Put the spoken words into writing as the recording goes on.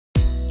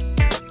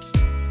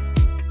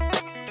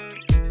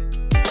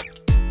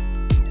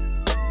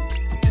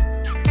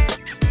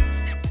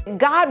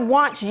God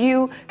wants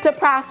you to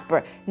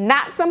prosper,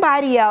 not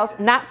somebody else,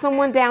 not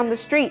someone down the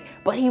street,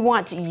 but he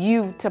wants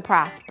you to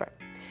prosper.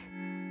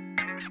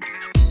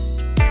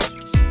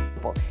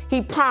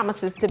 He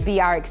promises to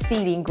be our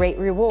exceeding great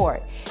reward.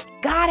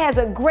 God has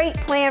a great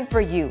plan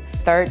for you.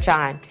 3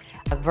 John,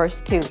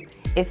 verse 2.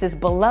 It says,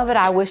 "Beloved,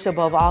 I wish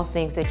above all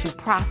things that you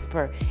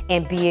prosper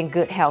and be in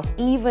good health,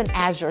 even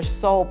as your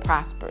soul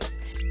prospers."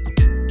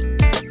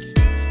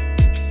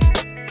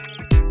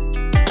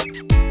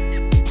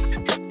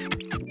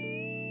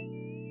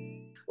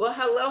 Well,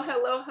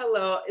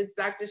 hello. It's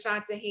Dr.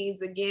 Shanta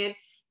Haynes again,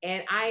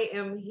 and I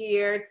am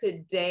here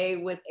today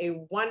with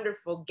a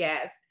wonderful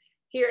guest.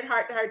 Here at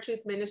Heart to Heart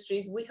Truth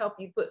Ministries, we help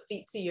you put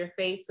feet to your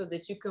faith so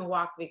that you can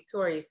walk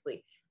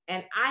victoriously.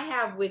 And I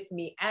have with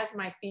me as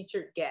my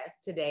featured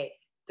guest today,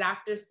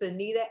 Dr.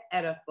 Senita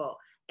Ediful.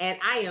 And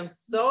I am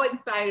so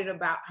excited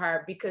about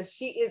her because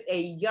she is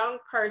a young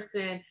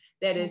person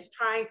that is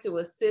trying to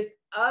assist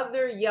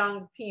other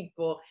young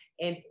people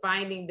in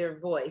finding their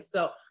voice.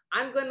 So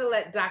I'm going to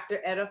let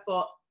Dr.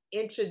 Ediful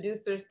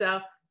introduce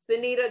herself.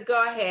 Senita,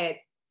 go ahead.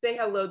 Say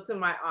hello to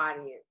my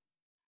audience.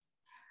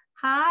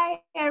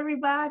 Hi,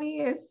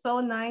 everybody. It's so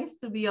nice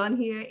to be on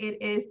here.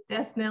 It is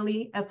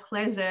definitely a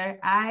pleasure.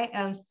 I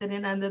am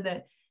sitting under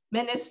the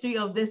ministry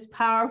of this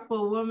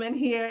powerful woman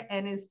here,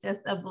 and it's just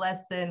a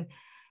blessing.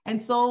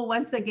 And so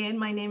once again,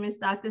 my name is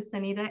Dr.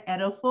 Senita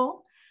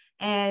Ediful,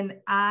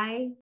 and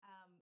I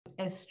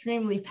am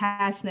extremely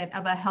passionate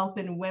about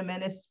helping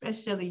women,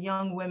 especially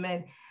young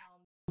women,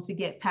 to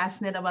get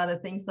passionate about the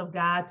things of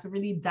God, to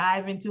really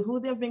dive into who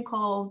they've been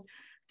called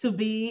to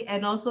be,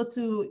 and also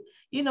to,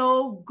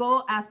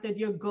 go after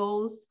your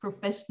goals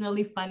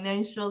professionally,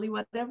 financially,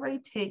 whatever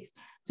it takes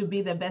to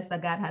be the best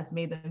that God has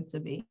made them to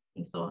be.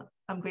 So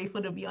I'm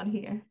grateful to be on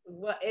here.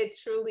 Well, it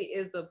truly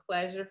is a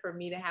pleasure for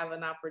me to have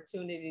an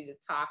opportunity to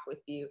talk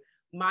with you.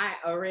 My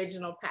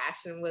original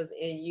passion was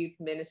in youth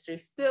ministry,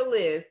 still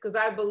is, because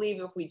I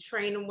believe if we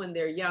train them when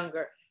they're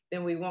younger,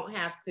 then we won't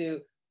have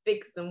to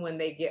fix them when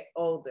they get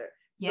older.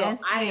 So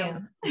yes,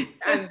 I'm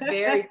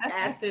very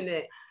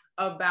passionate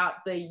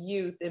about the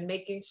youth and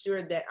making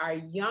sure that our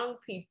young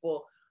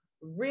people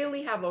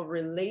really have a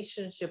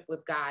relationship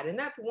with God. And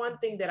that's one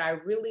thing that I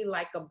really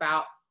like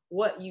about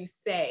what you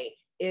say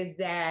is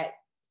that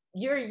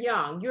you're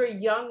a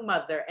young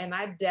mother, and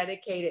I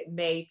dedicated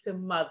May to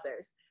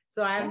mothers.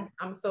 So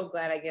I'm so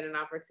glad I get an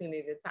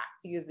opportunity to talk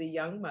to you as a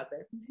young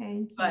mother.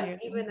 But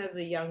even as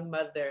a young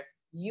mother,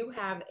 you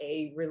have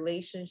a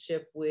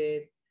relationship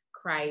with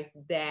Christ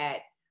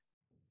that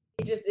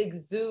it just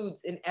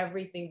exudes in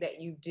everything that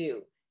you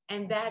do.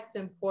 And that's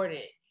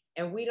important.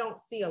 And we don't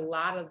see a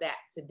lot of that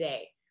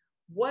today.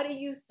 What do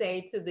you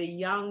say to the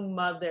young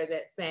mother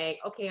that's saying,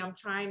 okay, I'm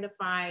trying to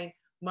find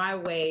my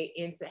way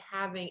into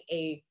having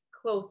a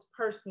close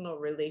personal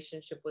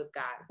relationship with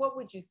God? What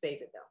would you say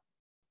to them?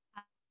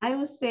 I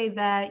would say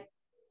that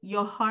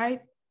your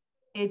heart,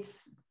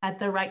 it's at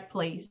the right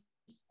place.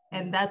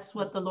 And that's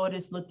what the Lord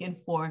is looking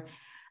for.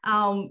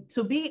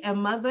 To be a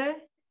mother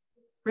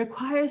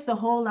requires a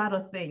whole lot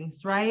of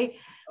things, right?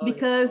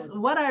 Because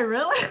what I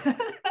realize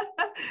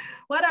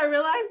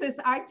is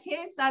our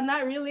kids are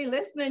not really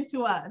listening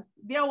to us.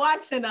 They're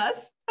watching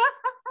us.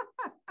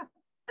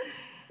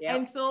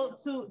 And so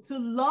to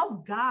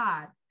love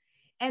God,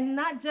 and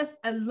not just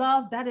a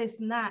love that is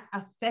not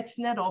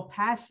affectionate or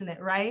passionate,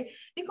 right?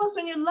 Because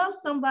when you love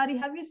somebody,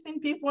 have you seen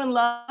people in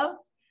love?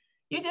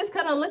 You just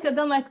kind of look at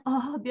them like,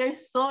 oh, they're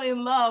so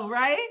in love,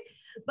 right?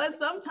 But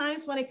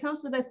sometimes when it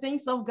comes to the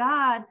things of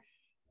God,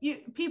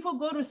 people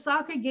go to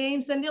soccer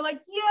games and they're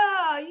like,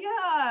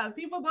 yeah.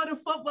 People go to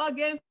football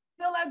games,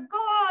 they're like,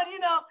 God,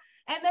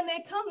 and then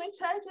they come to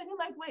church and you're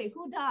like, wait,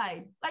 who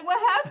died? Like, what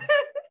happened?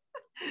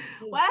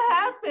 What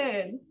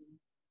happened?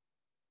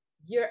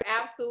 You're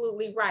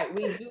absolutely right.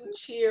 We do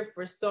cheer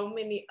for so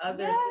many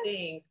other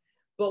things.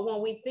 But when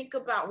we think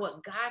about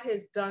what God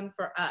has done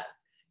for us,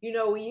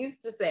 we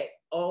used to say,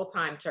 old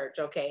time church,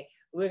 okay,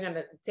 we're going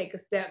to take a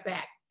step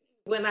back.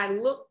 When I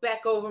look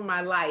back over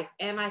my life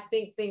and I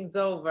think things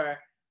over,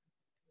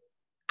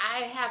 I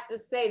have to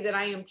say that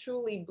I am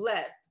truly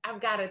blessed.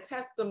 I've got a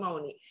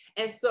testimony.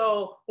 And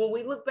so when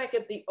we look back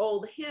at the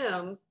old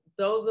hymns,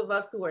 those of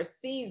us who are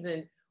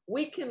seasoned,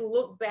 we can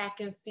look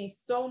back and see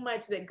so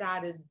much that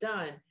God has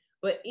done.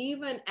 But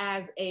even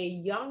as a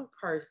young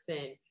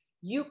person,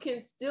 you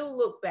can still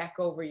look back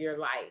over your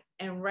life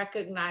and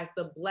recognize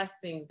the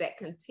blessings that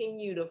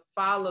continue to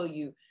follow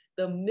you,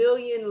 the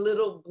million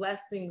little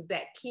blessings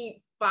that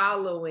keep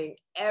following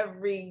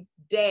every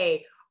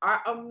day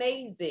are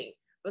amazing.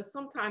 But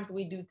sometimes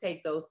we do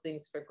take those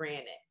things for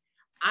granted.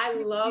 I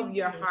love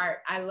your heart.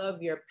 I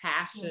love your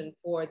passion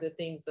for the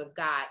things of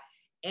God.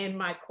 And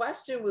my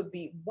question would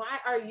be, why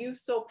are you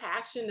so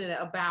passionate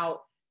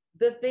about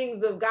the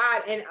things of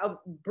God and of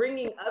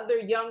bringing other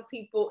young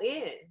people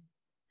in?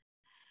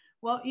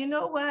 Well, you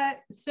know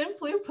what?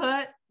 Simply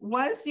put,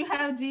 once you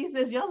have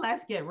Jesus, your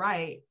life get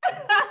right.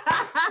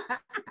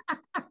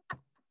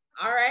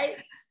 All right.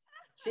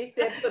 She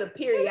said put a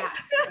period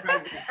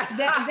right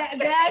there.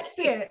 That's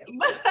it.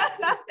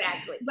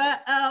 Exactly.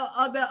 But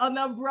on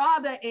the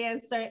broader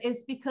answer,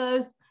 it's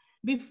because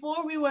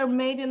before we were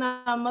made in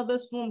our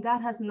mother's womb, God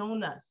has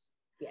known us.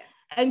 Yes.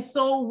 And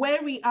so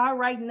where we are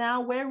right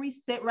now, where we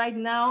sit right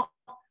now,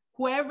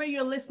 whoever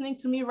you're listening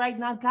to me right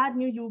now, God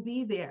knew you'll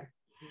be there.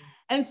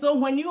 And so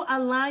when you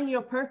align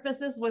your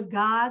purposes with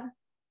God,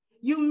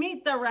 you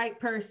meet the right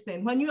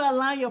person. When you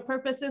align your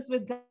purposes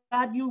with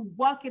God, you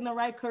walk in the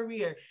right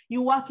career,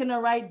 you walk in the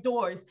right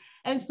doors.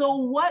 And so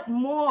what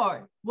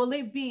more will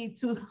it be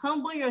to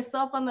humble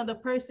yourself under the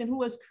person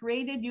who has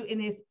created you in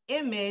his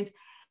image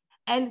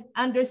and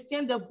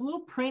understand the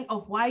blueprint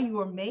of why you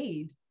were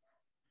made?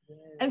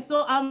 And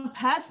so I'm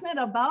passionate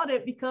about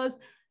it because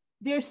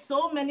there's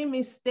so many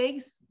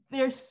mistakes.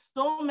 There's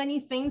so many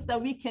things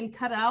that we can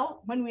cut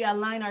out when we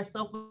align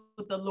ourselves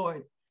with the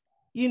Lord,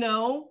 you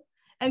know?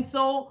 And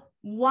so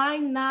why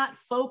not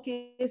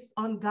focus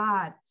on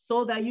God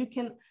so that you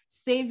can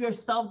save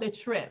yourself the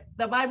trip?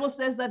 The Bible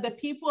says that the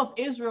people of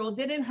Israel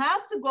didn't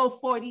have to go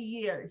 40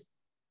 years,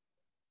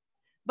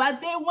 but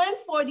they went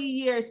 40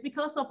 years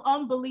because of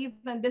unbelief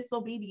and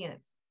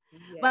disobedience.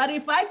 Yeah. But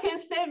if I can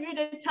save you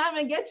the time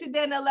and get you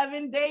there in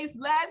 11 days,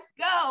 let's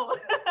go.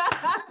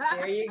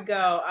 There you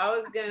go. I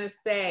was going to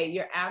say,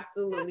 you're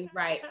absolutely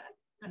right.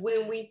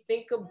 When we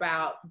think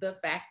about the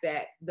fact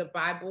that the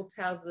Bible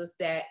tells us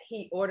that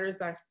he orders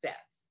our steps.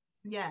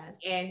 Yes.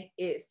 And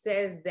it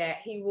says that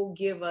he will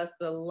give us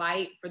the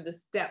light for the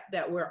step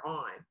that we're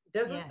on.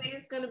 Doesn't say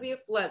it's going to be a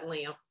flood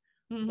lamp,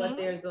 but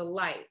there's a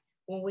light.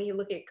 When we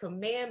look at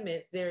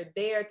commandments, they're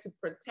there to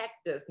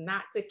protect us,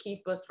 not to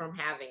keep us from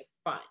having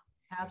fun.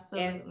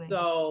 Absolutely. And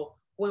so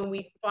when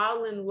we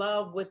fall in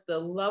love with the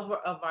lover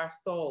of our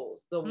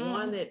souls, the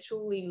one that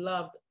truly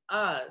loved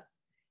us,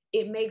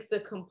 it makes a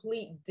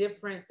complete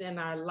difference in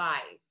our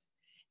life.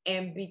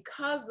 And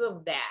because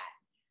of that,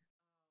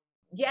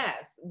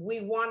 yes, we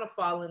want to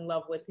fall in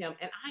love with him.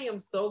 And I am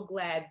so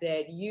glad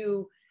that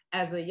you,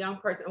 as a young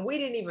person, and we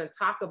didn't even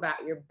talk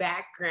about your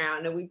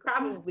background, and we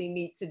probably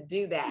need to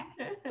do that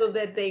so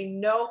that they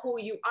know who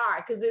you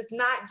are. Because it's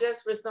not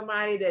just for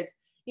somebody that's,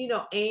 you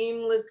know,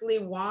 aimlessly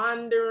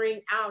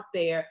wandering out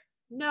there.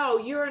 No,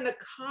 you're an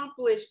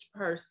accomplished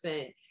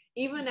person.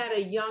 Even at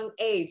a young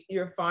age,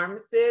 you're a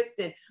pharmacist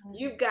and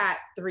you got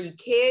 3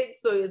 kids.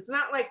 So it's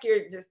not like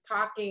you're just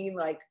talking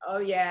like, oh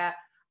yeah,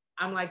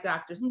 I'm like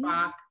Dr.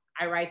 Spock.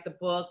 I write the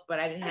book, but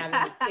I didn't have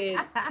any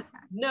kids.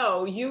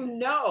 No, you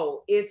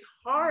know, it's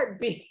hard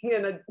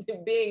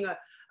being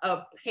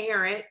a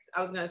parent.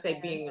 I was going to say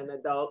being an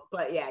adult,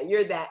 but yeah,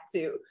 you're that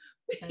too.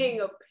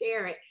 Being a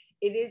parent,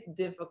 it is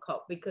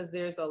difficult because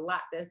there's a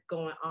lot that's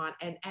going on.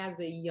 And as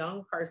a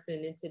young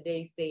person in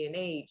today's day and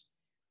age,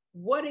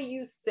 what do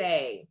you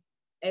say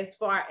as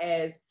far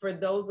as for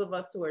those of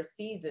us who are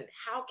seasoned?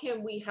 How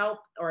can we help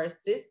or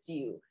assist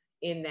you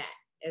in that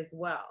as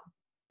well?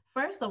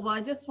 First of all,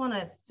 I just want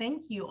to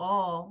thank you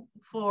all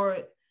for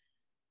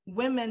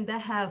women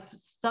that have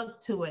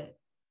stuck to it,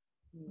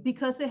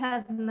 because it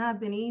has not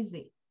been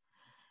easy.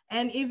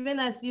 And even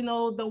as you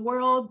know, the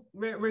world,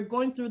 we're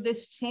going through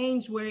this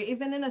change where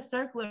even in a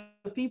circle,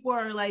 people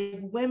are like,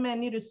 women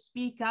need to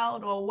speak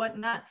out or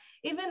whatnot.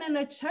 Even in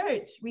a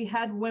church, we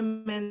had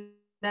women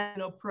that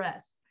were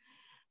oppressed.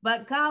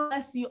 But God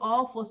bless you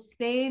all for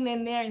staying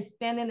in there and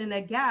standing in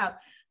the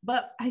gap.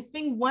 But I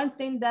think one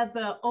thing that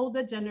the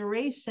older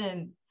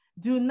generation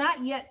do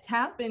not yet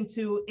tap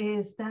into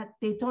is that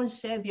they don't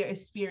share their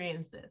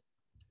experiences.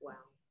 Wow.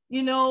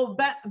 You know,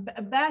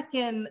 back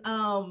in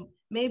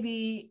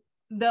maybe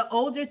the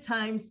older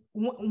times,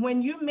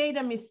 when you made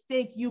a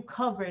mistake, you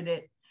covered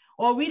it,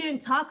 or we didn't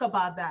talk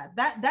about that.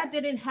 That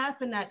didn't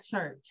happen at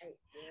church,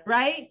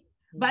 right?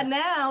 But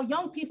now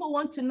young people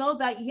want to know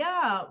that,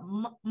 yeah,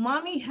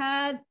 mommy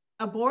had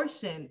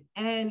abortion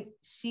and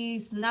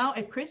she's now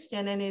a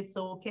Christian and it's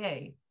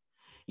okay.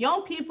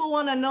 Young people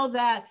want to know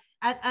that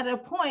at a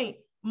point,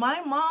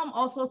 my mom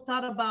also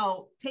thought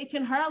about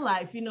taking her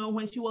life, you know,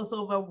 when she was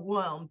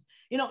overwhelmed.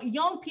 You know,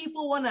 young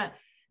people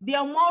they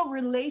are more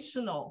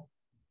relational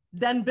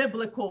than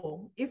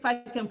biblical, if I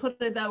can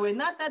put it that way.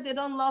 Not that they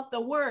don't love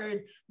the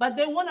word, but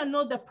they want to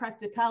know the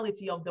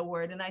practicality of the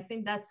word. And I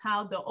think that's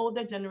how the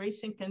older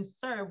generation can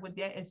serve with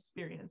their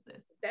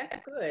experiences. That's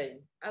good.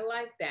 I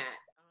like that.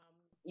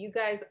 You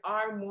guys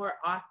are more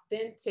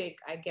authentic,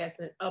 I guess,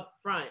 and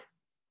upfront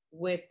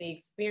with the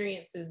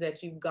experiences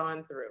that you've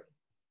gone through.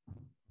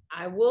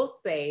 I will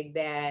say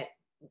that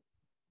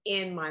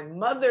in my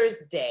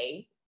mother's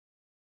day,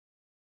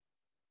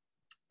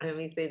 let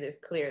me say this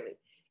clearly.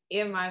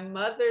 In my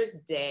mother's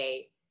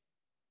day,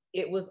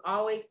 it was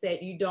always said,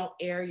 you don't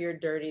air your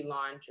dirty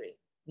laundry.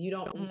 You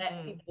don't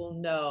let people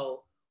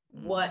know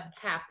what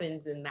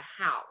happens in the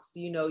house.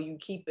 You know, you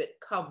keep it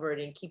covered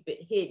and keep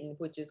it hidden,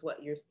 which is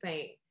what you're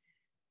saying.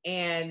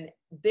 And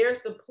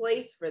there's a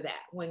place for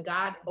that. When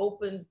God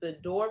opens the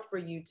door for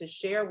you to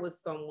share with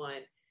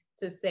someone,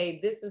 to say,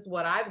 this is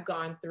what I've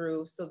gone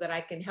through so that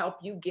I can help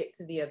you get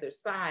to the other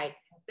side,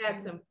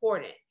 that's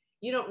important.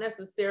 You don't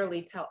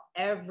necessarily tell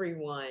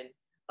everyone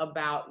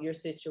about your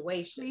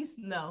situation. Please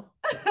no.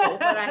 But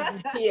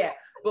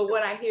but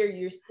what I hear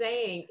you're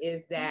saying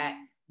is that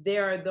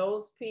there are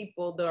those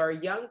people, there are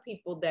young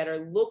people that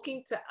are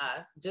looking to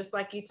us, just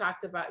like you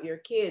talked about your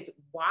kids,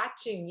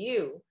 watching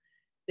you,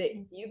 that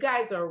you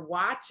guys are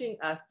watching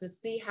us to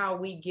see how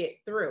we get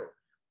through.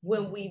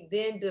 When we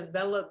then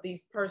develop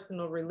these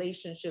personal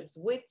relationships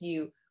with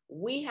you,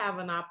 we have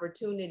an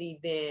opportunity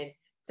then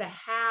to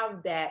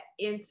have that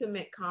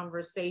intimate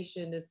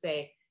conversation to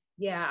say,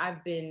 yeah,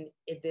 I've been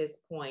at this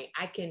point.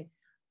 I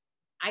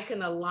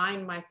can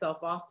align myself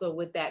also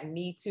with that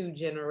Me Too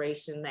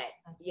generation that,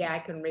 yeah, I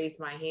can raise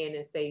my hand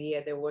and say,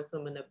 yeah, there was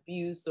some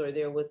abuse, or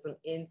there was some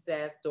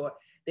incest, or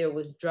there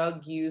was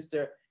drug use,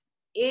 or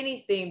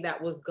anything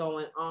that was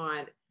going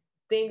on,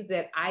 things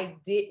that I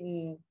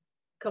didn't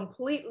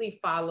completely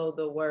follow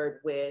the word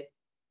with,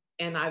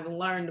 and I've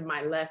learned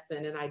my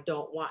lesson and I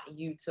don't want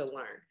you to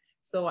learn.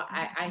 So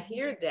I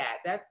hear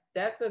that.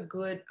 That's a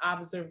good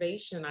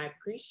observation. I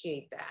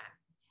appreciate that.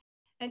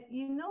 And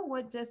you know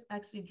what just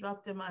actually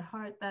dropped in my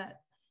heart,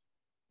 that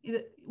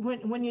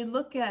when you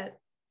look at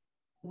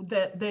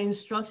the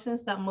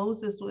instructions that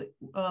Moses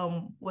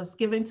was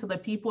given to the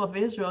people of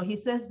Israel, he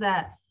says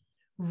that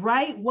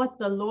write what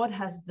the Lord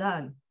has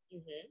done,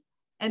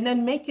 and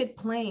then make it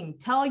plain.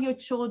 Tell your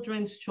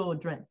children's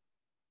children.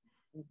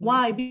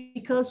 Why?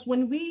 Because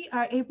when we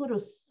are able to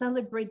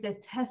celebrate the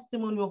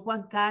testimony of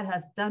what God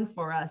has done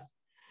for us,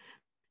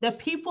 the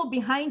people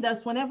behind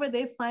us, whenever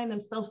they find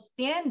themselves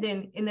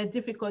standing in a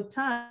difficult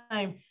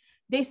time,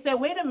 they say,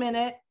 wait a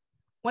minute,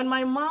 when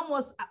my mom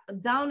was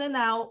down and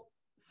out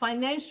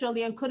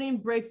financially and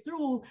couldn't break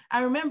through, I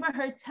remember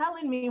her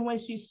telling me when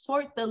she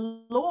sought the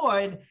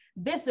Lord,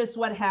 this is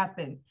what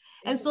happened.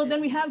 And so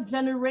then we have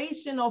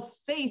generation of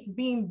faith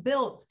being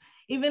built.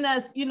 Even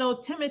as, you know,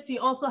 Timothy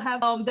also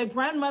have the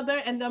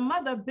grandmother and the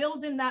mother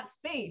building that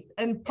faith.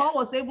 And Paul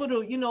was able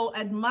to, you know,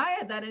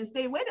 admire that and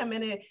say, wait a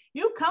minute,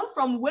 you come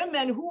from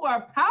women who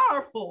are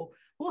powerful,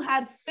 who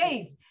had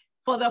faith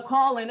for the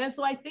calling. And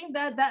so I think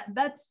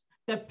that's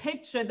the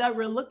picture that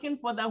we're looking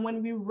for, that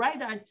when we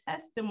write our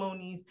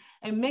testimonies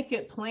and make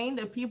it plain,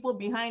 the people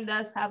behind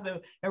us have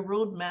a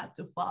roadmap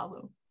to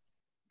follow.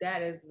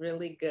 That is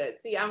really good.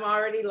 See, I'm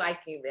already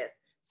liking this.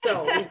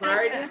 So we've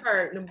already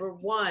heard, number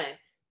one,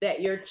 that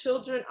your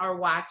children are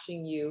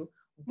watching you,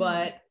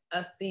 but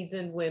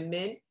seasoned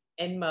women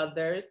and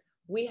mothers,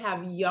 we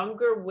have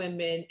younger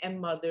women and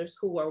mothers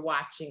who are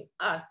watching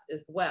us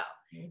as well.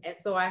 And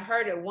so I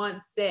heard it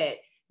once said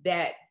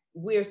that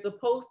we're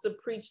supposed to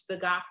preach the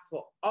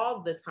gospel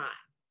all the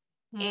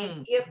time.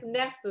 And if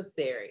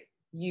necessary,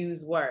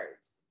 use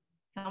words.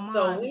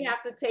 So we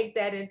have to take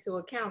that into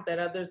account, that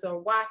others are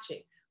watching.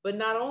 But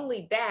not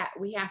only that,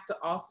 we have to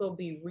also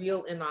be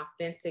real and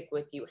authentic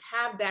with you.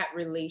 Have that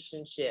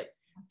relationship,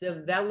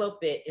 develop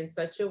it in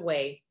such a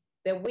way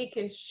that we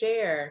can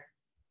share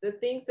the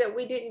things that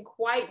we didn't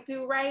quite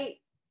do right.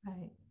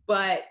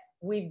 But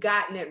we've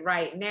gotten it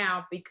right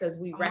now because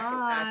we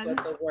recognize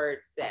what the word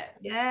says.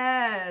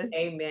 Yes.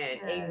 Amen.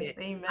 Yes. Amen.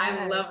 Amen.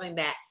 I'm loving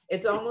that.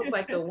 It's almost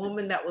like the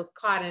woman that was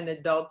caught in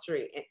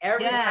adultery and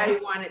everybody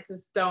wanted to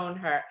stone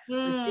her.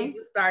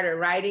 Jesus started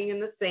writing in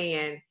the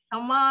sand.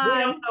 Come on.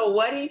 We don't know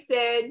what he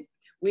said.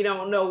 We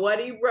don't know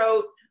what he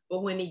wrote.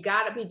 But when he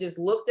got up, he just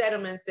looked at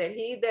him and said,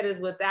 he that is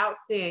without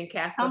sin,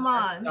 cast the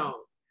first stone.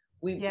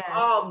 We've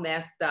all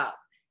messed up.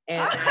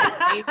 And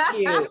I thank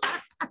you.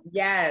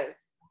 Yes.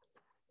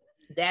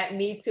 That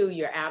Me Too,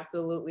 you're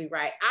absolutely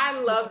right.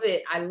 I love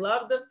it. I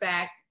love the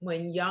fact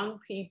when young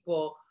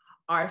people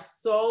are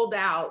sold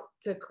out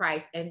to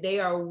Christ and they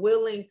are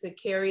willing to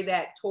carry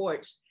that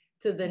torch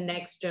to the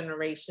next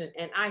generation.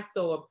 And I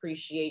so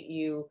appreciate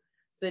you,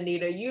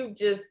 Sanita.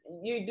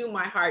 You do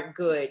my heart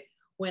good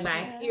when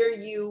I hear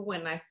you,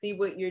 when I see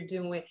what you're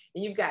doing.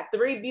 And you've got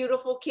 3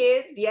 beautiful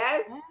kids,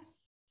 yes?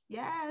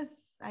 Yes,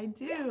 I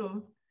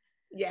do.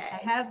 Yeah.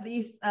 I have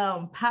these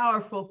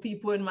powerful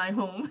people in my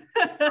home.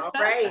 All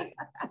right.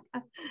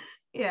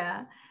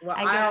 Yeah. Well,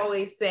 I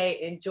always say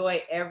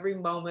enjoy every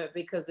moment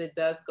because it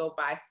does go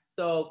by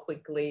so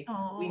quickly.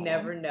 We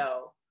never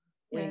know.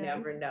 We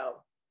never know.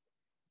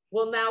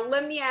 Well, now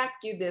let me ask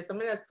you this. I'm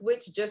going to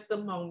switch just a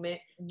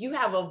moment. You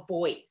have a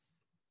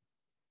voice,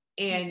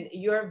 and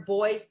your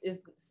voice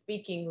is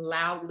speaking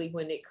loudly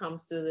when it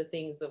comes to the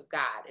things of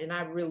God. And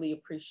I really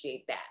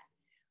appreciate that.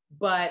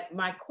 But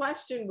my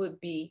question would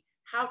be,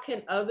 how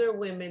can other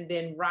women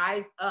then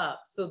rise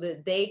up so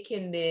that they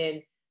can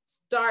then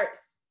start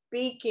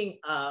speaking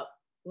up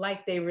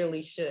like they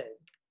really should?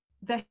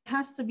 There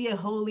has to be a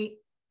holy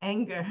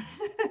anger.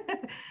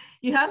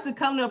 You have to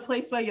come to a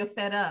place where you're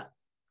fed up.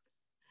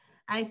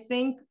 I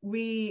think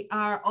we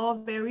are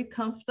all very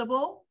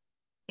comfortable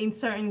in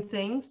certain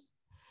things,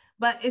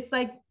 but it's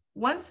like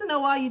once in a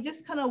while, you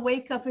just kind of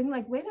wake up and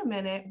like, wait a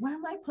minute, why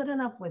am I putting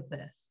up with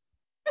this?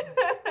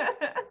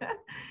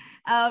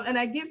 And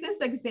I give this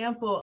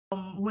example.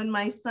 When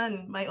my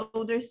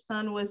older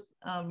son was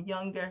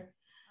younger,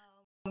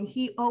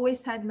 he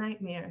always had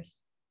nightmares.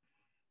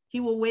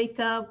 He will wake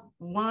up,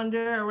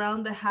 wander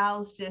around the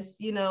house, just,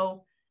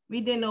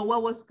 we didn't know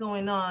what was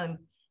going on.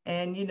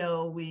 And,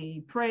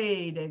 we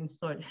prayed and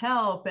sought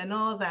help and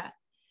all that.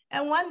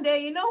 And one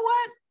day, you know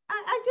what?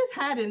 I just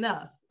had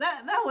enough.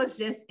 That was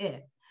just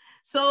it.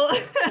 So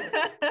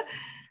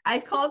I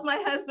called my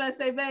husband and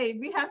said, babe,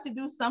 we have to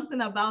do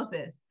something about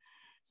this.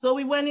 So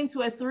we went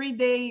into a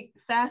 3-day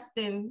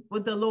fasting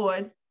with the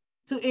Lord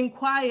to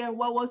inquire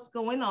what was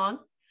going on.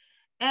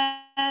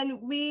 And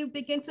we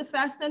began to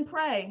fast and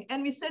pray.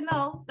 And we said,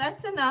 no,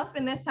 that's enough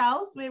in this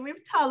house.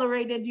 We've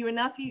tolerated you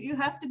enough. You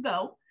have to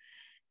go.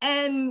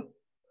 And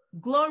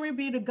glory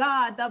be to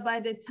God that by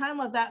the time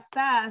of that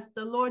fast,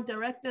 the Lord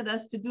directed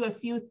us to do a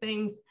few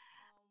things,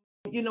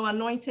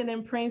 anointing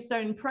and praying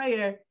certain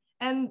prayer.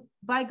 And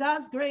by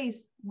God's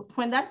grace,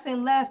 when that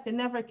thing left, it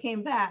never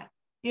came back,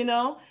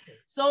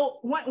 So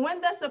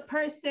when does a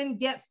person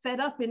get fed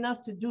up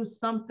enough to do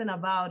something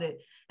about it?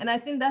 And I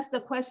think that's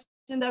the question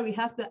that we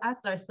have to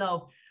ask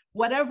ourselves.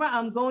 Whatever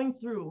I'm going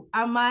through,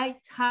 am I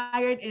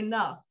tired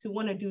enough to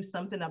want to do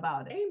something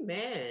about it?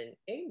 Amen.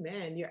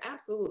 Amen. You're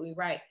absolutely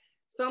right.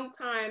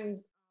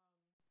 Sometimes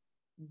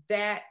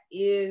that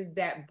is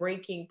that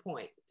breaking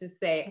point to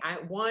say,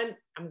 I'm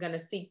going to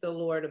seek the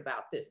Lord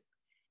about this,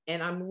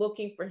 and I'm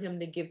looking for him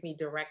to give me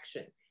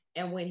direction.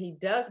 And when he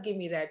does give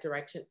me that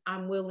direction,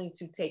 I'm willing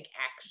to take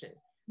action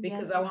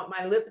because I want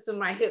my lips and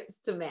my hips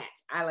to match.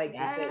 I like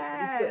to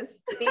say,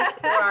 feet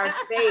for our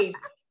faith.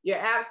 You're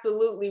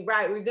absolutely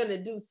right. We're going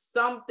to do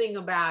something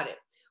about it.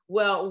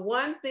 Well,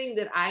 one thing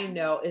that I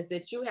know is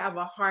that you have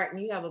a heart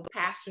and you have a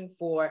passion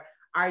for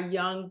our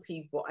young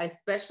people,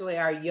 especially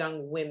our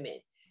young women.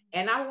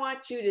 And I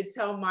want you to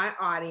tell my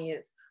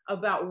audience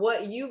about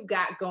what you've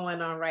got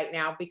going on right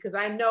now, because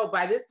I know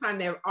by this time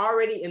they're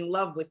already in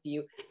love with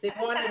you. They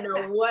want to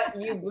know what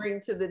you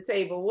bring to the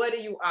table. What are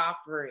you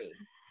offering?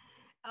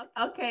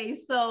 Okay,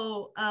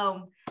 so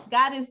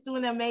God is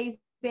doing amazing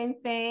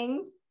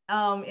things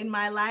in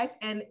my life,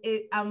 and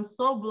I'm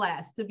so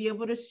blessed to be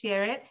able to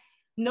share it.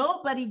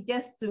 Nobody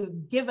gets to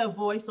give a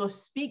voice or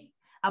speak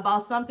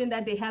about something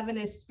that they haven't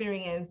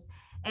experienced.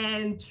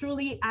 And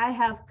truly, I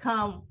have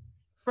come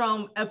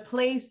from a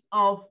place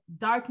of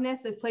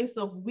darkness, a place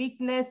of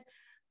weakness.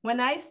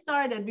 When I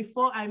started,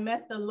 before I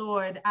met the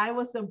Lord, I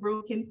was a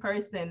broken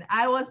person.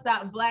 I was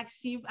that black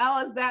sheep.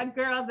 I was that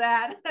girl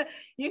that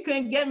you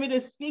couldn't get me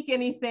to speak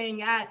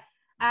anything. At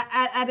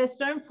a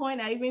certain point,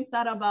 I even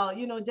thought about,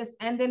 just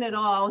ending it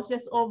all. I was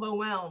just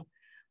overwhelmed.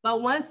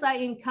 But once I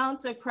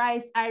encountered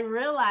Christ, I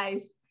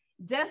realized,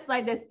 just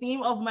like the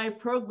theme of my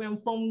program,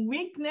 from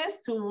weakness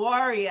to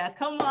warrior.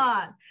 Come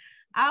on.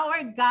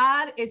 Our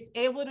God is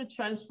able to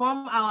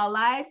transform our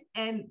life.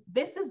 And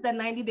this is the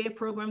 90-day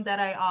program that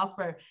I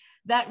offer,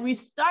 that we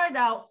start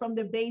out from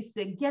the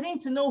basic, getting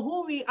to know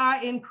who we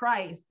are in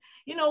Christ.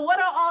 What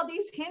are all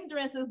these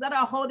hindrances that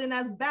are holding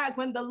us back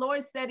when the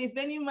Lord said, if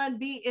any man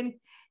be in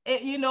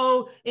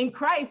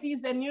Christ,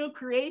 he's a new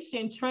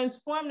creation,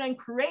 transformed and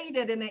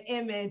created in the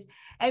image.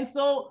 And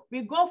so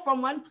we go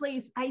from one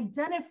place,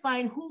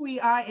 identifying who we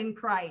are in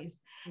Christ,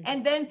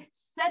 and then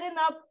setting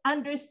up,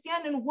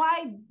 understanding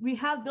why we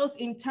have those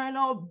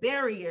internal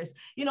barriers,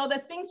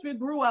 the things we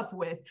grew up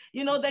with,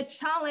 the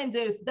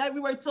challenges that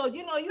we were told,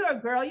 you're a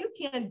girl, you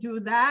can't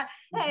do that.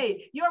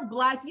 Hey, you're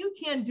Black, you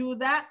can't do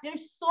that.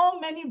 There's so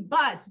many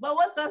buts. But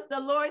what does the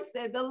Lord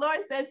say? The Lord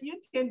says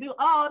you can do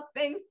all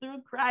things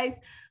through Christ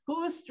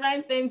who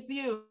strengthens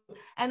you.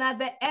 And at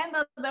the end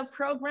of the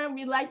program,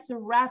 we like to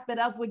wrap it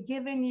up with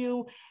giving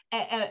you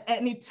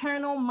an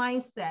eternal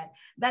mindset,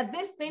 that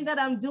this thing that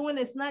I'm doing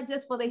is not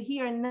just for the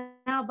here and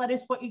now, but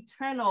it's for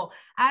eternal.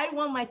 I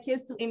want my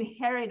kids to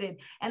inherit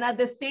it. And at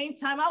the same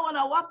time, I want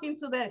to walk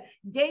into the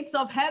gates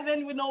of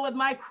heaven, with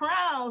my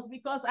crowns,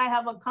 because I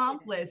have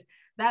accomplished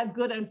that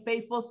good and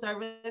faithful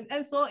servant.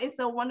 And so it's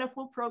a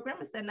wonderful program.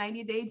 It's a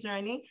 90-day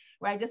journey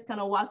where I just kind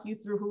of walk you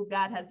through who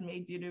God has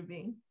made you to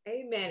be.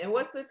 Amen. And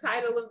what's the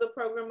title of the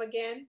program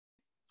again?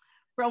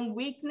 From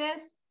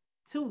Weakness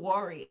to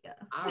Warrior.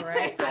 All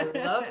right. I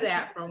love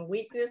that. From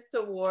weakness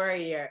to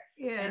warrior.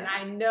 Yeah. And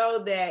I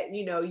know that,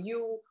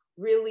 you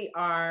really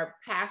are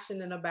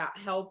passionate about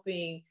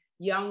helping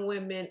young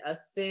women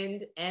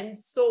ascend and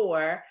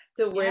soar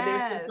to where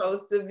they're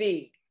supposed to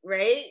be,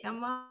 right?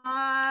 Come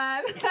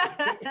on.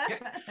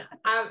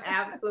 I'm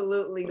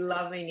absolutely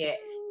loving it.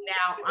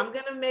 Now, I'm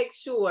going to make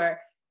sure,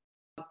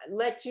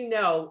 let you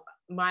know,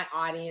 my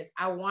audience,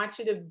 I want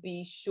you to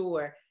be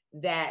sure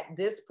that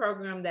this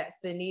program that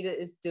Sanita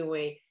is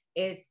doing,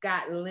 it's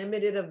got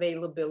limited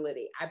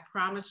availability. I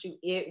promise you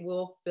it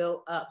will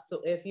fill up. So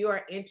if you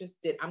are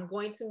interested, I'm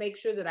going to make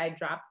sure that I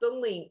drop the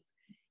link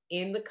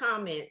in the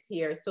comments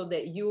here so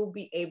that you'll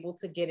be able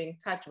to get in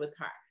touch with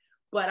her.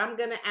 But I'm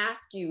going to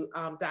ask you,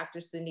 Dr.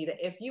 Sanita,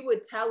 if you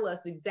would tell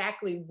us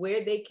exactly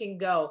where they can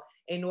go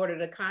in order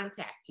to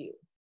contact you.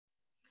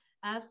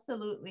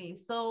 Absolutely.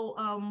 So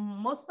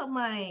most of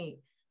my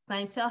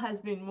clientele has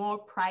been more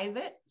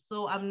private.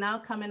 So I'm now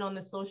coming on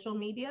the social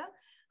media.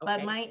 Okay.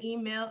 But my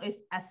email is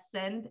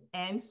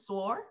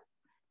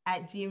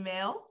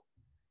ascendandssoar@gmail.com.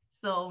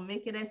 So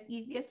make it as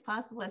easy as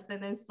possible,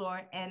 Ascend and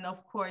Soar. And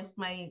of course,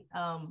 my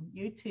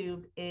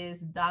YouTube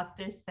is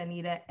Dr.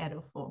 Sanita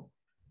Edufo.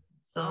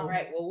 So, all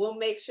right. Well, we'll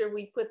make sure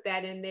we put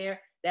that in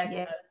there. That's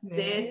yes,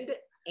 Ascend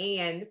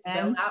and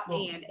spell and out so,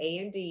 and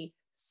A-N-D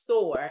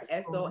SOAR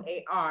so,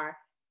 SOAR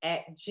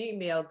at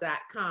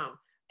gmail.com.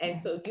 And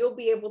yes. so you'll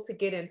be able to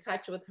get in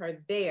touch with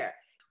her there.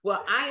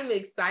 Well, I am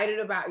excited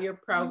about your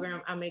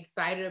program. I'm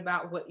excited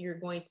about what you're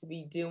going to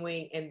be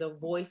doing and the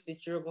voice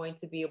that you're going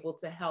to be able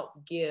to help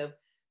give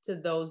to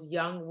those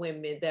young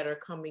women that are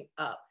coming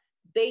up.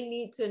 They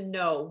need to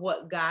know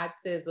what God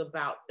says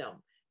about them.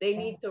 They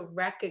need to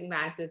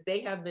recognize that they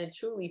have been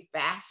truly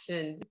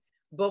fashioned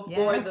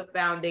before Yes. the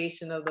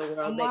foundation of the world,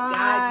 Come that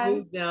God on.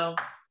 knew them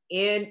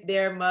in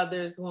their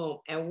mother's womb.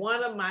 And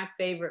one of my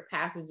favorite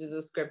passages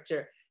of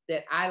scripture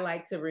that I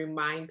like to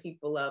remind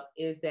people of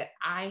is that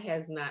eye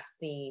has not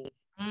seen,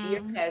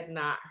 ear has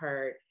not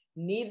heard,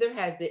 neither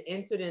has it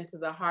entered into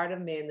the heart of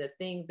man the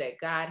things that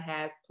God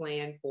has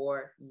planned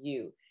for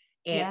you.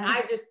 And Yes.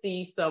 I just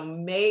see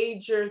some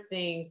major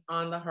things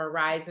on the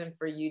horizon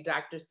for you,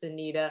 Dr.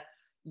 Sunita.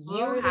 You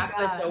Glory to have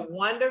such a God.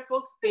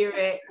 wonderful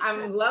spirit.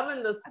 I'm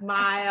loving the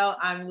smile.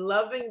 I'm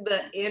loving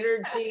the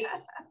energy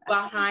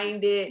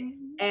behind it.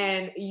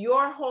 And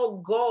your whole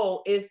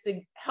goal is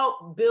to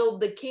help build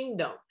the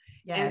kingdom.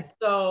 And Yes.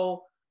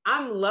 so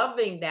I'm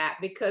loving that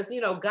because, you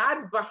know,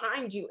 God's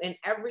behind you in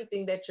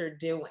everything that you're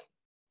doing.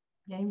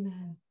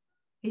 Amen.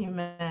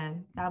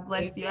 Amen. God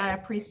bless you. I Amen.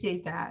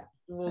 appreciate that.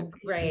 Well,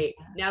 great.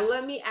 Now,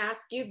 let me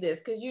ask you this,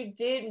 because you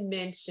did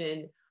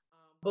mention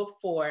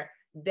before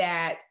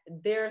that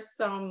there's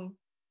some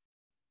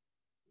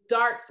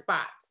dark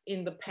spots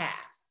in the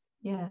past.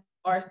 Yeah.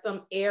 Or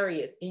some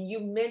areas, and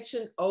you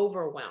mentioned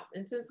overwhelm.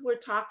 And since we're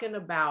talking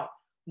about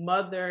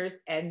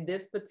mothers and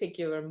this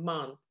particular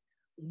month,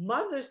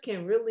 mothers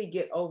can really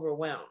get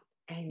overwhelmed,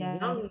 and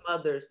young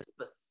mothers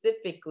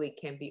specifically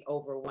can be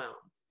overwhelmed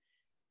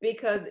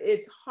because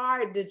it's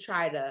hard to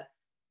try to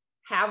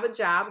have a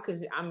job,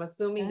 because I'm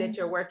assuming that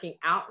you're working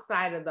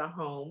outside of the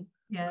home,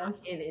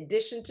 in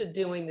addition to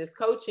doing this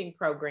coaching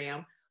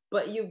program,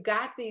 but you've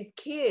got these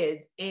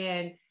kids,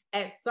 and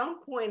at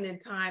some point in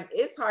time,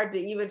 it's hard to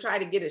even try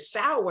to get a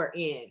shower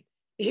in,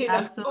 you know?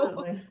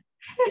 Absolutely.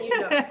 You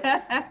know,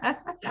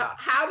 so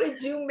how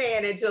did you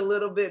manage a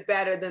little bit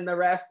better than the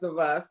rest of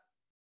us?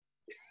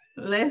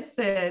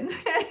 Listen,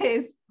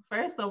 it's,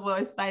 first of all,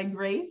 it's by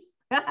grace.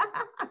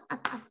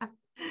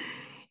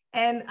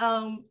 And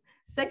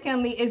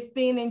secondly, it's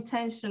being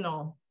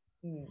intentional.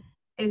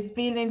 It's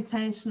being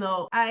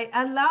intentional. I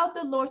allowed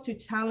the Lord to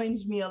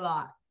challenge me a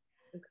lot.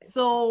 Okay.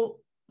 So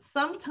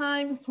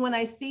sometimes when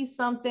I see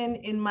something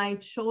in my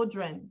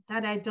children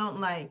that I don't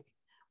like,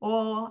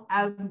 or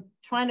I'm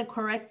trying to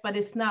correct, but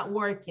it's not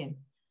working,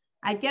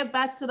 I get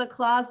back to the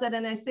closet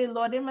and I say,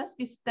 Lord, it must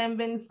be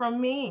stemming from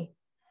me,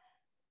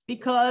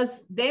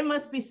 because they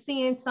must be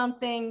seeing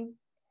something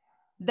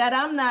that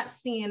I'm not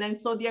seeing. And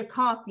so they're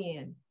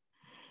copying.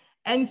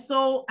 And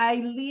so I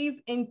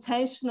leave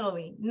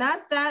intentionally.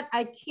 Not that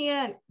I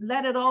can't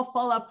let it all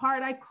fall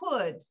apart. I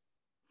could.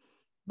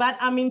 But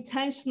I'm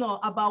intentional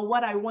about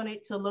what I want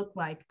it to look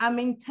like. I'm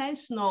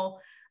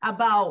intentional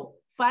about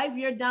 5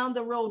 years down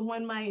the road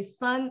when my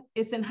son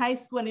is in high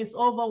school and is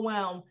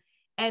overwhelmed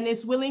and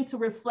is willing to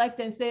reflect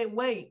and say,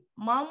 wait,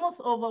 mom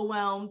was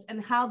overwhelmed,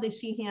 and how did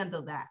she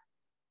handle that?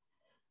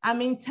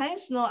 I'm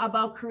intentional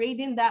about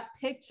creating that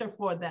picture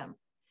for them.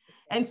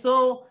 And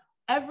so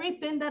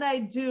everything that I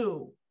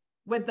do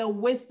with the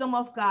wisdom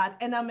of God,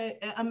 and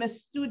I'm a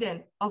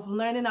student of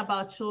learning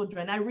about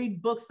children. I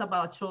read books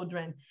about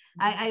children.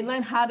 I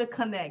learn how to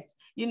connect,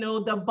 you know,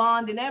 the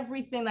bond and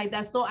everything like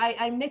that. So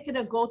I make it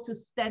a goal to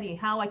study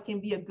how I can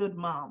be a good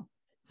mom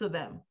to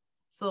them.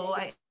 So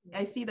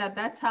I see that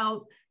that's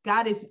how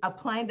God is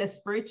applying the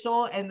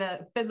spiritual and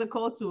the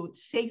physical to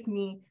shape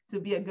me to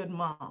be a good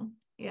mom.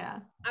 Yeah.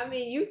 I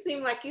mean, you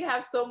seem like you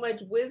have so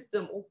much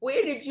wisdom.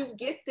 Where did you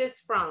get this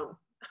from?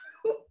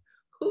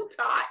 Who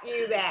taught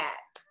you that?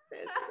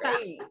 That's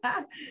great.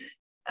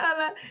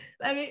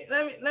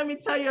 Let me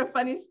tell you a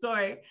funny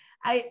story.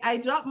 I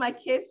dropped my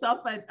kids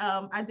off at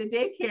the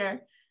daycare,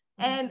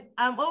 and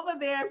I'm over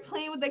there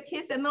playing with the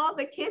kids, and all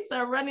the kids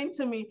are running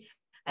to me.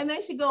 And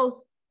then she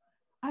goes,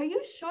 "Are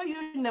you sure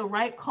you're in the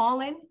right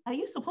calling? Are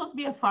you supposed to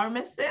be a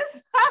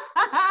pharmacist?"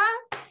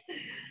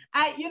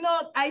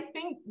 I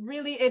think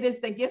really it is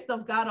the gift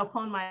of God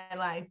upon my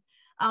life.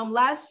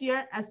 Last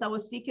year, as I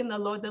was seeking the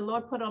Lord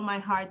put on my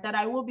heart that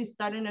I will be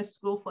starting a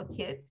school for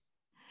kids.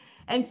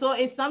 And so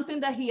it's something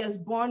that he has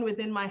born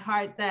within my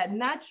heart, that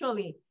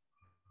naturally,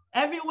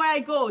 everywhere I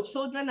go,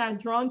 children are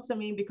drawn to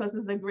me because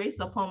it's the grace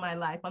upon my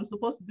life. I'm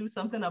supposed to do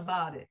something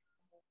about it.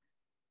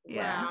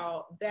 Yeah.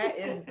 Wow, that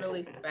is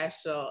really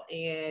special.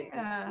 And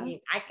I mean,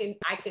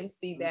 I can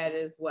see that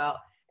as well.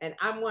 And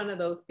I'm one of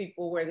those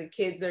people where the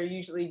kids are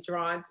usually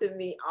drawn to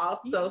me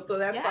also. So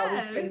that's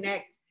why we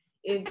connect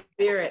in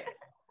spirit.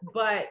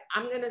 But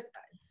I'm going to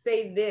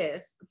say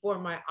this for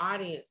my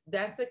audience.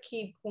 That's a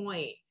key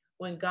point.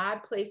 When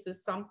God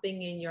places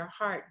something in your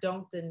heart,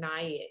 don't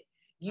deny it.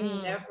 You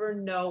never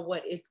know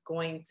what it's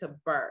going to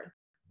birth.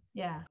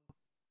 Yeah.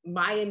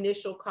 my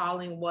initial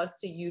calling was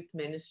to youth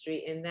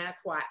ministry, and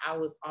that's why I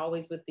was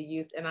always with the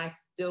youth, and I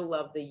still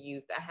love the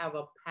youth. I have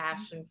a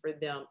passion for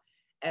them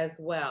as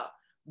well.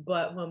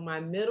 But when my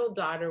middle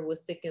daughter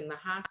was sick in the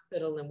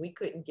hospital and we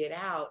couldn't get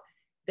out,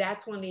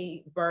 that's when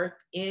he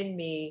birthed in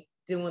me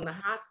doing the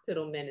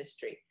hospital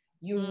ministry.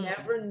 You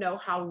never know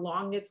how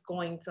long it's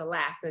going to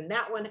last. And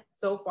that one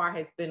so far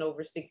has been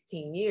over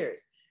 16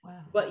 years. Wow.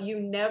 But you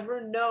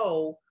never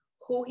know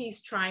who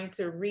he's trying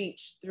to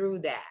reach through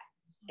that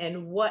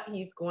and what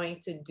he's going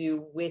to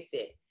do with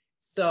it.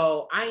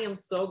 So I am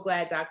so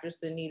glad, Dr.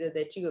 Sunita,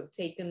 that you have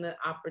taken the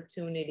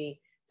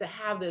opportunity to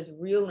have this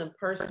real and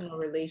personal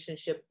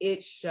relationship.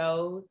 It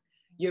shows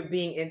you're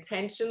being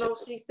intentional,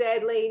 she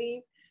said,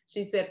 ladies.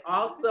 She said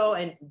also,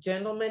 and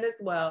gentlemen as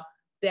well,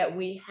 that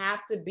we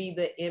have to be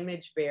the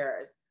image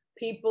bearers.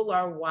 People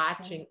are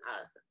watching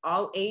us.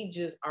 All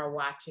ages are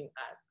watching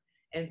us.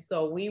 And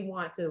so we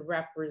want to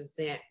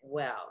represent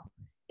well.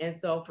 And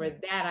so for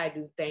that, I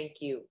do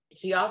thank you.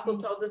 She also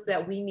told us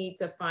that we need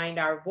to find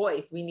our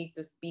voice. We need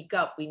to speak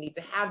up. We need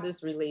to have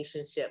this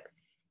relationship.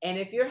 And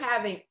if you're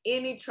having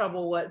any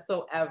trouble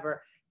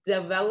whatsoever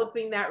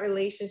developing that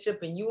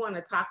relationship and you want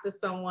to talk to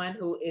someone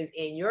who is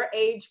in your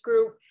age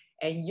group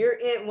and you're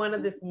in one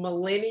of this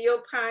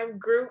millennial time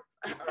group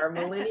or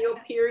millennial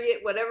period,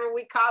 whatever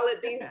we call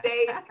it these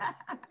days,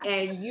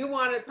 and you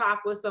want to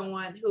talk with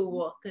someone who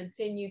will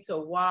continue to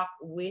walk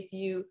with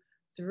you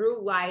through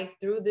life,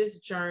 through this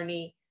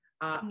journey,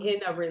 in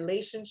a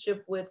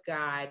relationship with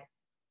God,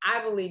 I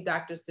believe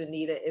Dr.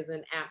 Sunita is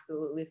an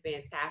absolutely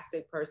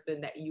fantastic person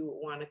that you would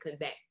want to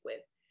connect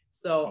with.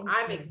 So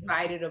I'm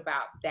excited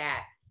about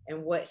that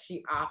and what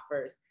she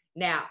offers.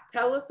 Now,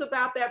 tell us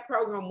about that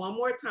program one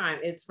more time.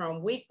 It's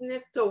From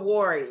Weakness to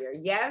Warrior,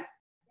 yes?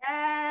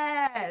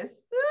 Yes.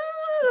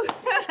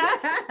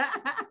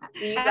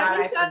 You thought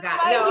I forgot.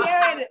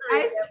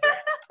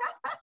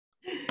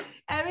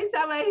 Every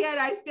time I hear it,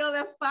 I feel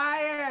the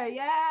fire.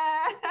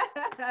 Yes.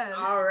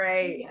 All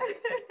right.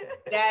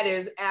 That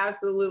is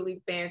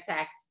absolutely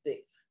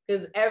fantastic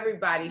because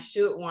everybody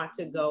should want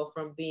to go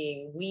from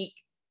being weak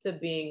to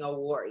being a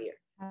warrior.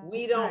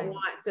 We don't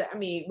want to, I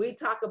mean, we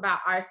talk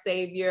about our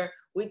Savior.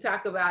 We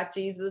talk about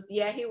Jesus.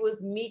 Yeah, he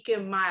was meek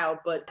and mild,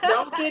 but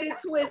don't get it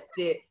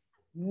twisted.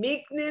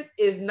 Meekness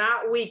is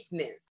not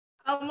weakness.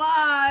 Come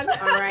on.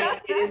 All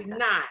right. It is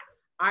not.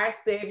 Our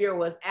Savior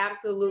was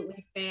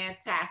absolutely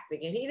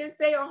fantastic. And he didn't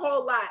say a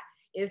whole lot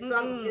in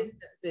some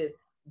instances,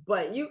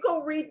 but you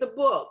go read the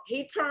book.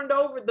 He turned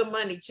over the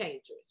money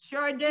changers.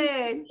 Sure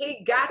did.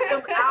 He got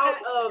them out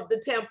of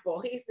the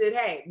temple. He said,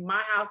 hey,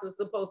 my house is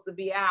supposed to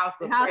be a house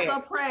of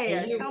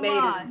prayer. And you made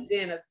it a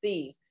den of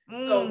thieves.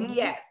 So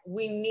yes,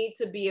 we need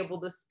to be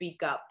able to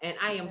speak up. And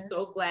I am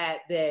so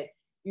glad that,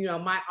 you know,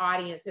 my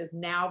audience has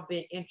now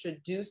been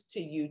introduced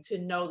to you to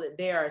know that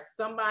there are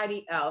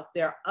somebody else,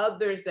 there are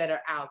others that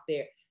are out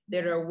there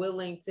that are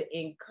willing to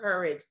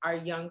encourage our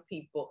young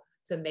people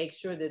to make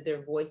sure that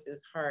their voice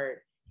is heard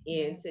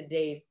in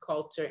today's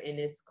culture and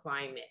its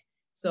climate.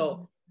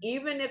 So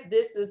even if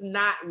this is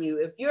not you,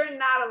 if you're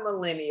not a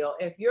millennial,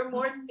 if you're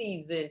more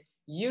seasoned,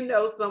 you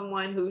know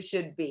someone who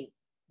should be.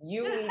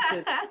 You need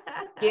to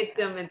get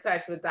them in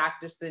touch with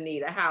Dr.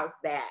 Sunita. How's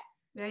that?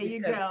 There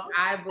you go.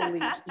 I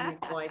believe she's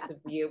going to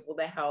be able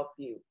to help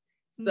you.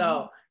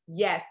 So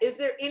yes, is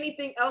there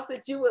anything else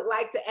that you would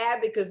like to add?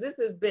 Because this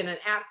has been an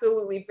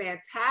absolutely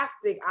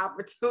fantastic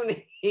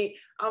opportunity.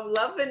 I'm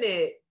loving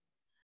it.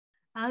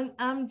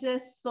 I'm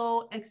just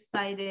so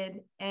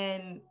excited,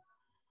 and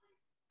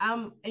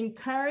I'm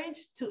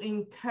encouraged to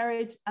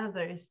encourage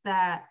others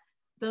that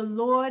the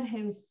Lord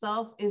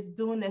himself is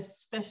doing a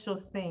special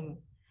thing.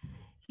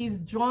 He's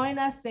drawing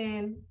us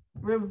in.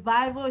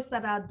 Revival is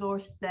at our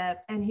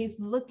doorstep, and he's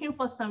looking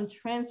for some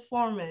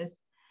transformers.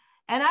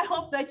 And I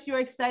hope that you're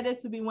excited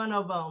to be one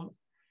of them.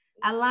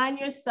 Align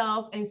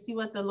yourself and see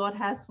what the Lord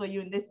has for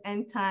you in this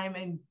end time,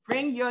 and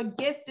bring your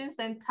giftings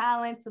and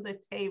talent to the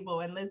table,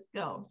 and let's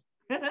go.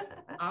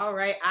 All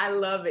right. I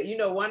love it. You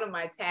know, one of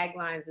my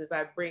taglines is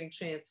I bring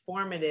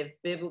transformative,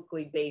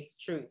 biblically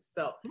based truth.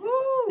 So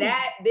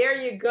there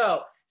you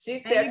go. She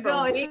said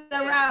from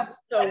weakness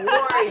to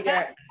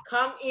warrior,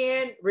 come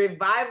in,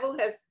 revival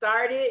has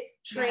started,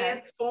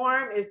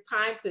 transform. It's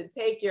time to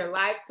take your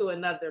life to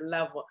another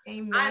level.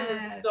 Amen.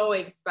 I'm so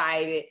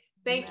excited.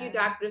 Thank you,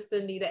 Dr.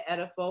 Sunita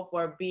Edifo,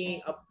 for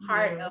being a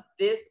part of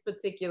this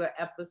particular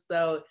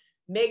episode.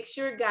 Make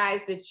sure,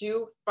 guys, that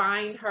you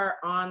find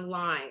her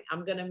online.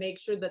 I'm going to make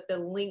sure that the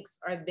links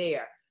are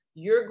there.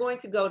 You're going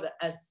to go to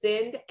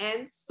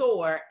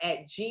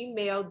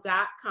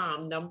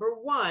ascendandsoar@gmail.com,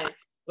 #1.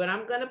 But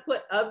I'm going to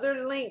put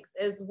other links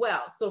as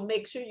well. So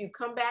make sure you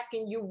come back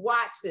and you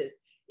watch this.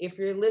 If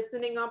you're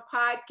listening on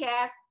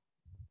podcast,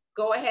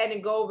 go ahead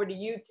and go over to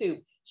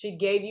YouTube. She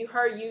gave you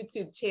her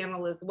YouTube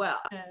channel as well.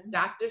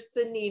 Dr.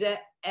 Sunita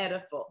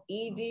Ediful,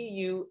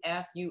 Eduful.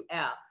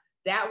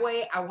 That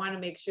way, I want to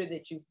make sure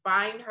that you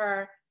find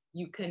her,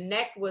 you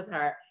connect with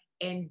her,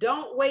 and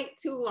don't wait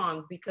too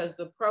long because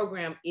the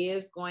program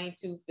is going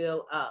to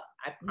fill up.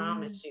 I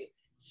promise you.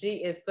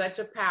 She is such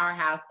a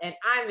powerhouse, and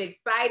I'm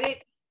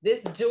excited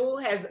This jewel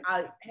has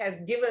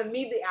given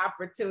me the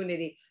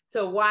opportunity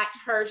to watch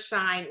her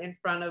shine in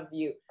front of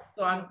you.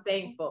 So I'm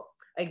thankful.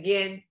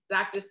 Again,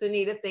 Dr.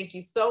 Sunita, thank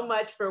you so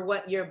much for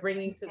what you're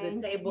bringing to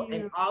the table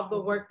and all the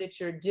work that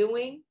you're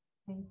doing.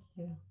 Thank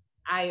you.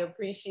 I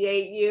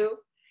appreciate you.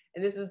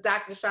 And this is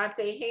Dr.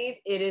 Shante Haynes.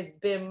 It has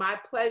been my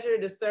pleasure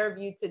to serve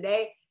you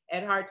today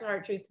at Heart to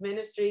Heart Truth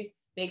Ministries.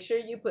 Make sure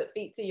you put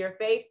feet to your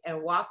faith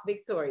and walk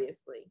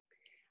victoriously.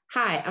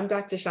 Hi, I'm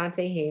Dr.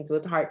 Shante Haynes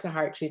with Heart to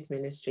Heart Truth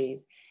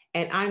Ministries,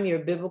 and I'm your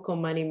biblical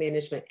money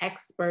management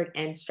expert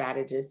and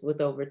strategist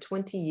with over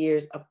 20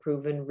 years of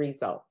proven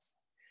results.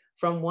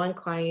 From one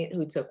client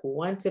who took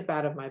one tip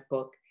out of my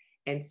book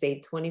and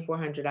saved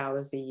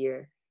 $2,400 a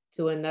year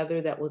to another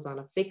that was on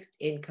a fixed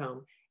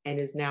income and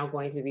is now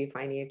going to be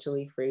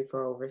financially free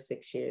for over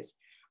 6 years.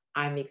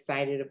 I'm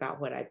excited about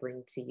what I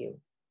bring to you.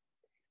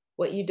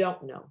 What you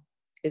don't know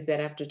is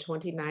that after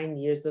 29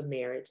 years of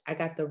marriage, I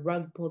got the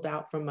rug pulled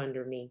out from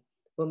under me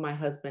when my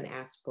husband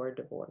asked for a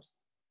divorce.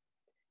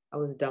 I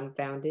was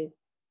dumbfounded,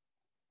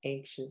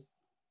 anxious,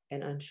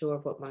 and unsure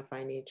of what my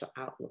financial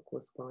outlook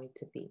was going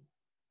to be.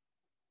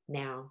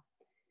 Now,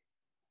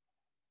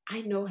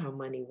 I know how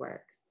money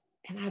works,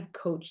 and I've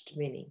coached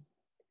many,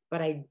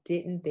 but I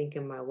didn't think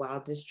in my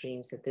wildest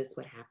dreams that this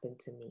would happen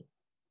to me.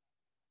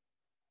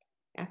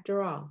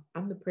 After all,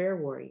 I'm the prayer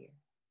warrior,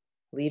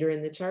 leader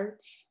in the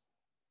church,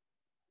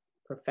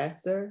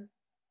 professor,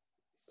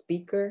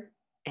 speaker,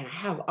 and I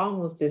have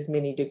almost as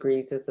many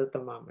degrees as a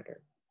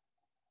thermometer.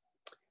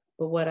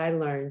 But what I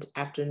learned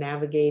after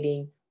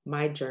navigating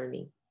my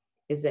journey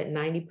is that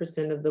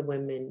 90% of the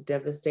women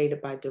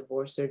devastated by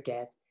divorce or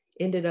death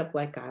ended up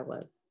like I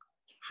was,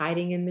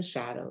 hiding in the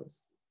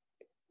shadows,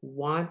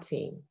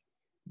 wanting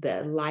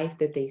the life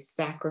that they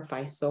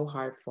sacrificed so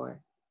hard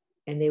for,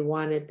 and they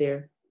wanted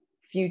their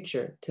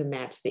future to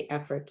match the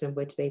efforts in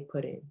which they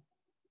put in.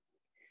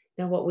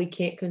 Now, what we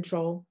can't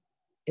control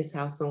is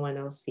how someone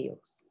else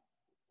feels.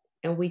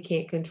 And we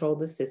can't control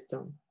the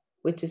system,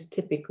 which is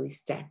typically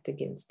stacked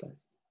against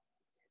us.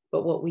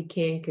 But what we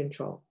can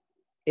control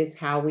is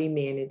how we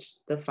manage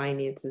the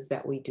finances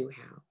that we do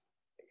have.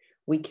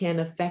 We can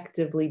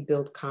effectively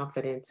build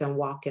confidence and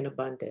walk in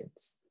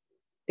abundance.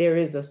 There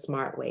is a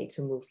smart way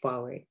to move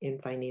forward in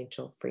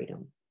financial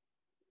freedom.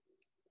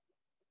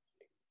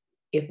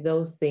 If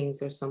those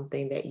things are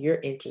something that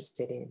you're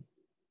interested in,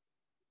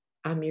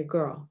 I'm your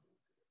girl.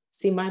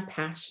 See, my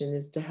passion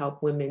is to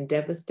help women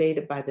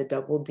devastated by the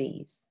double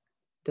Ds,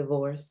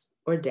 divorce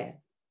or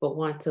death, but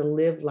want to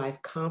live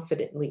life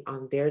confidently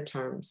on their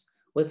terms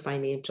with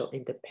financial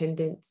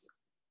independence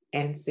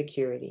and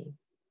security,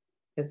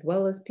 as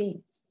well as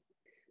peace.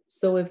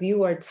 So if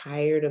you are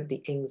tired of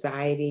the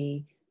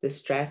anxiety, the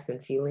stress,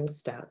 and feeling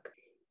stuck,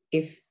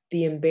 if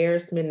the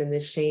embarrassment and the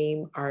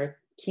shame are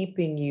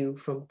keeping you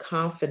from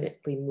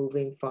confidently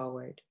moving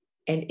forward,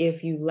 and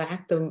if you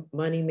lack the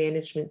money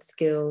management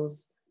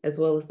skills, as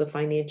well as the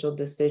financial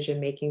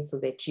decision-making so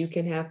that you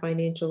can have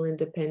financial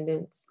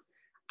independence,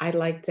 I'd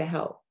like to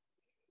help.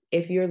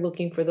 If you're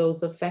looking for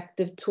those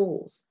effective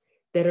tools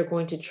that are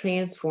going to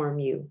transform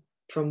you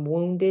from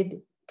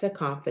wounded to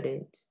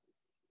confident,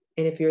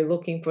 and if you're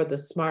looking for the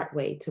smart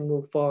way to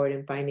move forward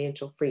in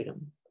financial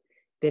freedom,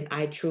 then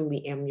I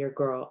truly am your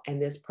girl, and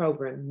this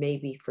program may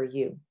be for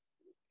you.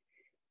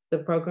 The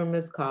program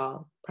is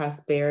called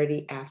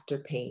Prosperity After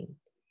Pain.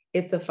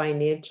 It's a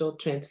financial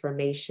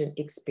transformation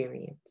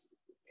experience.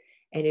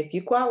 And if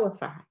you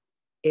qualify,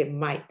 it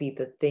might be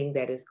the thing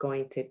that is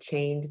going to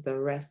change the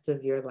rest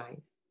of your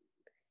life.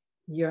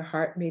 Your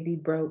heart may be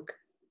broke,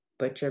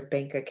 but your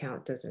bank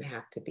account doesn't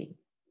have to be.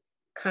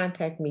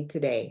 Contact me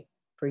today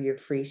for your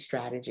free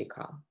strategy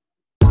call.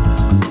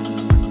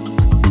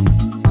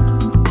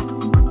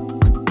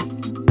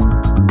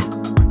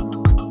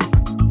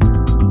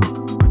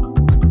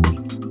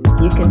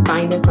 You can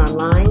find us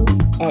online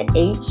at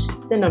htruth.org.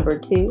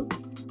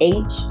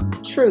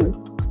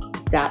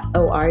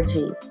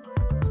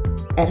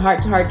 At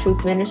Heart to Heart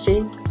Truth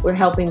Ministries, we're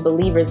helping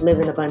believers live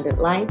an abundant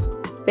life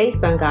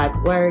based on God's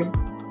word,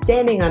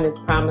 standing on his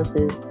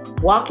promises,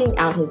 walking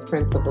out his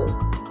principles,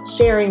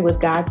 sharing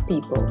with God's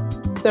people,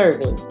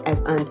 serving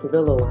as unto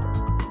the Lord.